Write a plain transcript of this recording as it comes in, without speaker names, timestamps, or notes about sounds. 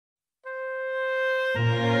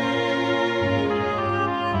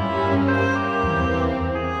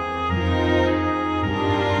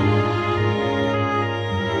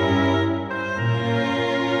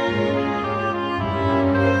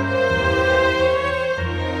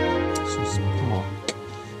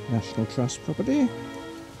National Trust property.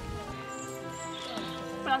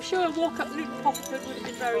 Well, I'm sure a walk up Luton Popperford would have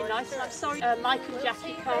been very nice, and I'm sorry Mike and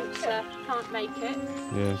Jackie can't make it.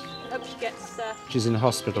 Yes. I hope she gets She's in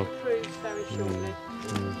hospital. Approved very shortly.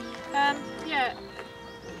 Yeah,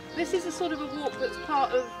 this is a sort of a walk that's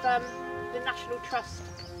part of the National Trust,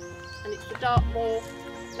 and it's the Dartmoor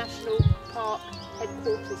National Park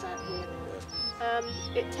headquarters out here.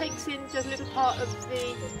 It takes in just a little part of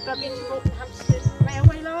the Bovey to Northampton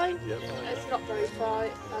railway line. Yep. It's not very far.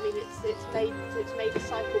 I mean, it's made a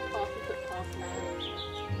cycle path and footpath now.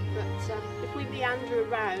 But if we meander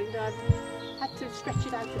around, I've had to stretch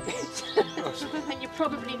it out a bit. And you're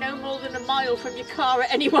probably no more than a mile from your car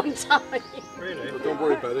at any one time. Really? Well, don't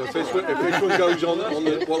worry about it. If this one goes on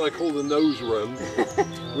the, what I call the nose run,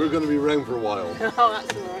 we're going to be around for a while. Oh,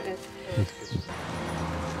 that's all right.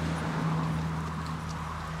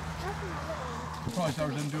 Surprised I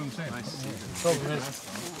was in doing the same. Nice. Problem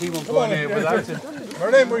is, he won't go in here without it.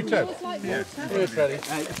 Her name, Rita? Yeah. Here's Freddie.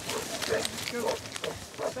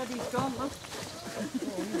 Freddie's gone, look.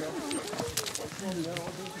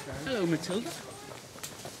 Hello, Matilda.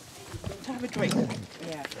 To have a drink?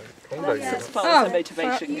 Yeah. That's part of the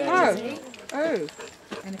motivation game. Oh.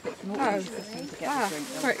 And if it's not easy for them to get a drink,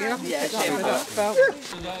 Right, you have to yeah, put that with that belt.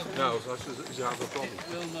 No, is that the problem?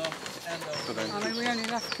 I mean, we only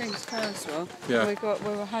left King's Kerswell. Yeah. We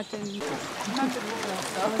were heading.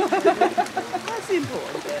 that's the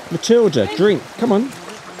important bit. Matilda, drink. Come on.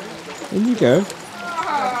 In you go. Find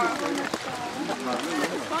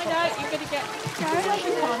out, you're going to get.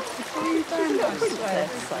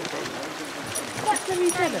 That's very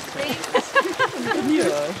delicate.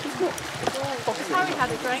 Harry had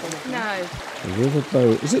a drink? No. River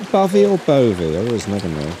Is it Bovey or Bovey? I always never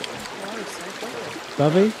know.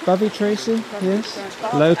 Bovey? Bovey, Tracey? Yes?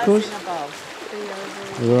 Locals?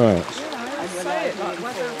 Right. Say it, like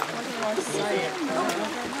whether I say it. I don't know,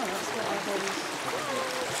 that's what I've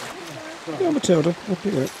always... Go on, Matilda. I'll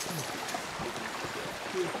pick it up.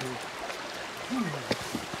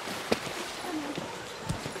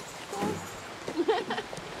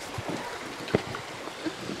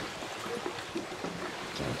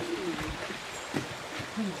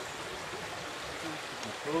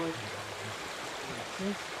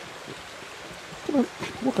 Come on,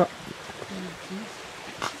 walk up.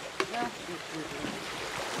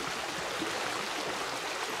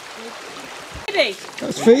 Phoebe!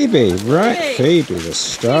 That's Phoebe, right? Phoebe, the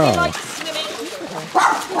star. Likes swimming.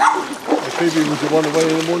 Phoebe was the one away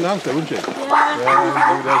in the morning house there, wasn't she?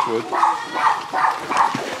 Yeah, that's good.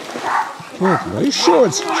 Well, are you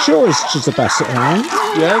sure she's a Basset Hound?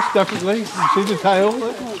 Yes, definitely. You see the tail?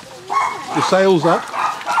 The sail's up.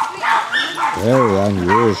 Very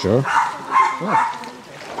unusual.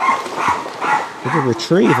 Bit of a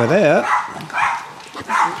retriever there.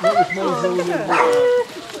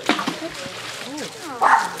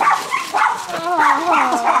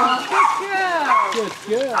 Good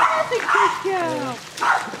girl. Good girl.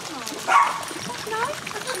 That's nice.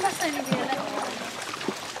 That's only the 11th.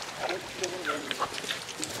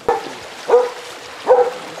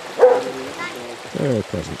 Very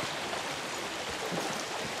pleasant.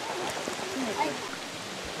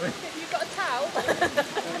 You've got a towel?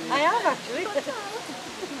 I have actually.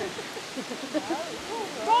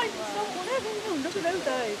 Right, so whatever. Look at those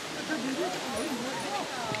eyes.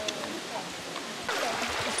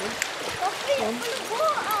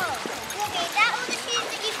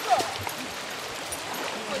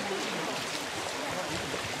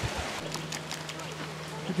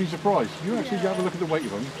 You'd be surprised. You actually have a look at the weight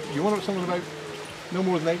of them. You want something about no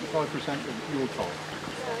more than 85% of your top.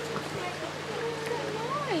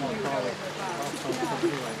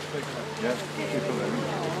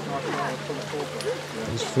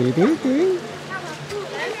 Is Phoebe doing?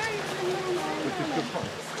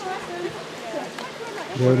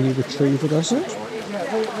 The only retriever does it?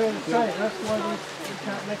 Yeah, we're the same. That's why we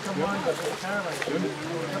can't make our mind up with the caravan.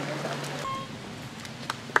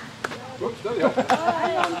 Oops, steady on.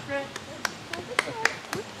 Hang on, Fred.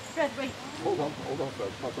 Fred, wait. Hold on,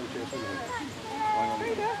 Fred. Not going to chase anything.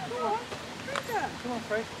 Come on,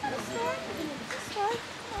 Fred.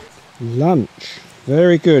 Lunch.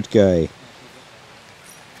 Very good, Gay.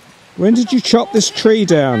 When did you chop this tree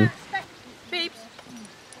down? Beeps.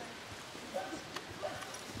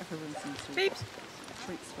 Beeps.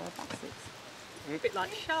 A bit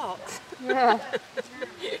like sharks. Yeah.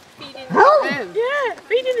 Feeding them. Yeah.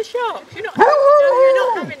 sharks. You're not having, no, you're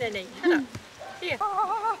not having any. Shut up. Here. Come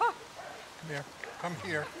here. Come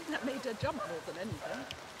here. That made her jump more than anything.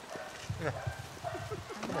 Here.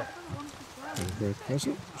 Very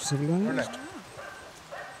pleasant, civilised. No,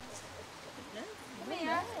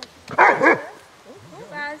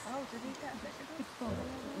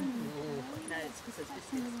 it's because it's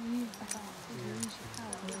biscuits.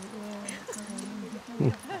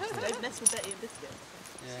 Don't mess with Betty and biscuits.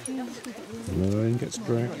 Merlin gets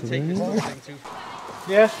dragged away.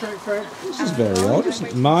 Yeah, straight through. This is very odd, isn't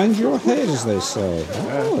it? Mind your head, as they say.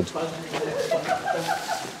 Odd.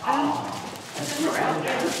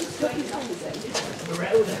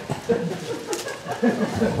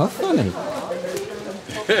 How funny.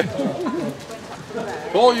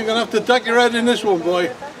 Paul, you're going to have to duck your head in this one,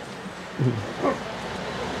 boy.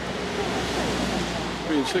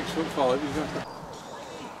 Being 6'5", you're going to have to...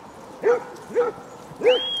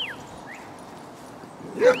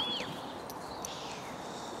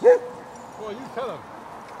 Well, you tell him.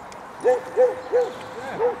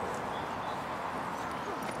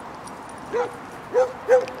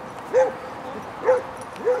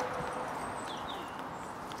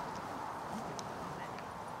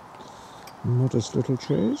 Modest little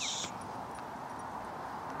chase.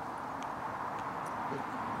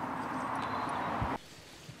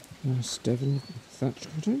 Nice Devon thatch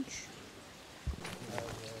cottage.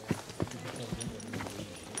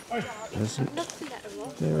 Pleasant,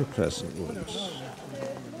 very pleasant woods.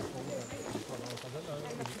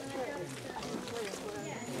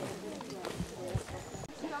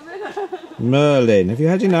 Merlin, have you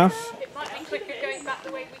had enough? It might be quicker going back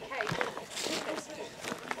the way we came.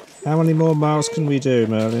 How many more miles can we do,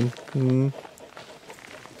 Merlin?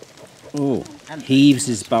 Oh, heaves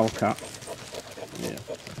his bulk up. Yeah.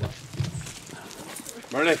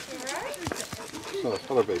 Merlin.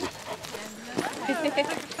 Hello, baby.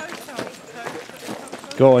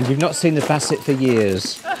 Go on, you've not seen the Basset for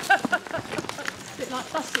years. A bit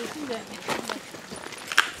like buses, isn't it?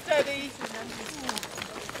 Steady.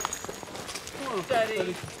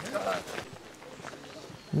 Steady.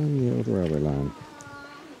 On the old railway line.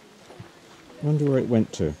 Wonder where it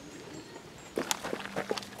went to.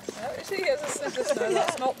 She has a scissors. No,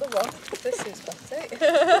 that's not the one. This is Betty.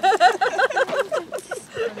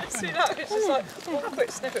 See that? It's just like one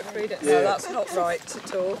quick snippet for it. No, that's not right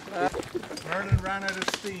at all. Merlin ran out of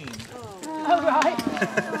steam.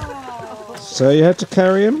 So you had to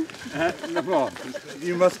carry him? No,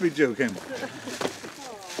 you must be joking.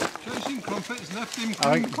 Chasing crumpets left him.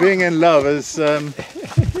 I think being in love is...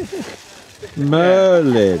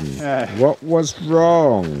 Merlin, what was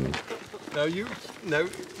wrong? No, you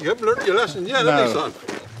haven't learnt your lesson yet, have you, son?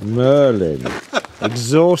 Merlin,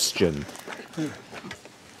 exhaustion.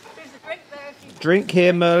 Drink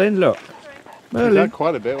here, Merlin, look. We've Merlin. had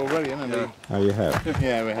quite a bit already, haven't we? Oh, you have?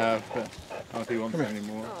 Yeah, we have, but I don't think he wants any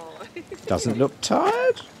more. Doesn't look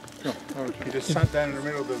tired. He just sat down in the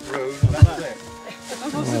middle of the road and that's it.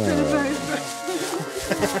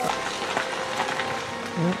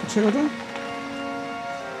 Matilda?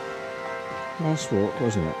 Nice walk,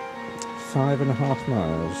 wasn't it? 5.5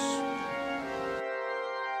 miles.